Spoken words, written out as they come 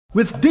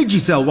With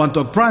Digicel One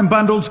Talk Prime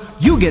bundles,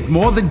 you get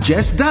more than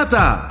just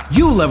data.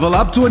 You level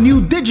up to a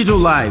new digital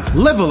life.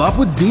 Level up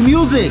with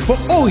D-Music for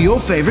all your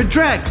favorite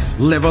tracks.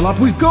 Level up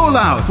with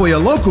GoLoud for your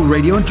local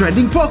radio and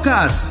trending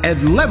podcasts.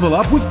 And level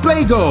up with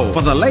PlayGo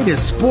for the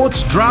latest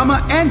sports,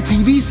 drama and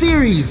TV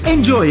series.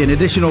 Enjoy an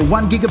additional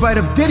 1 GB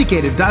of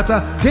dedicated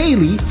data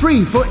daily,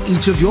 free for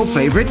each of your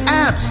favorite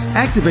apps.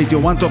 Activate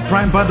your One Talk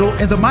Prime bundle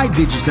in the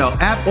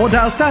MyDigicel app or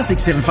dial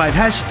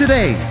 *675#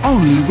 today.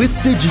 Only with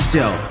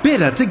Digicel.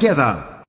 Better together.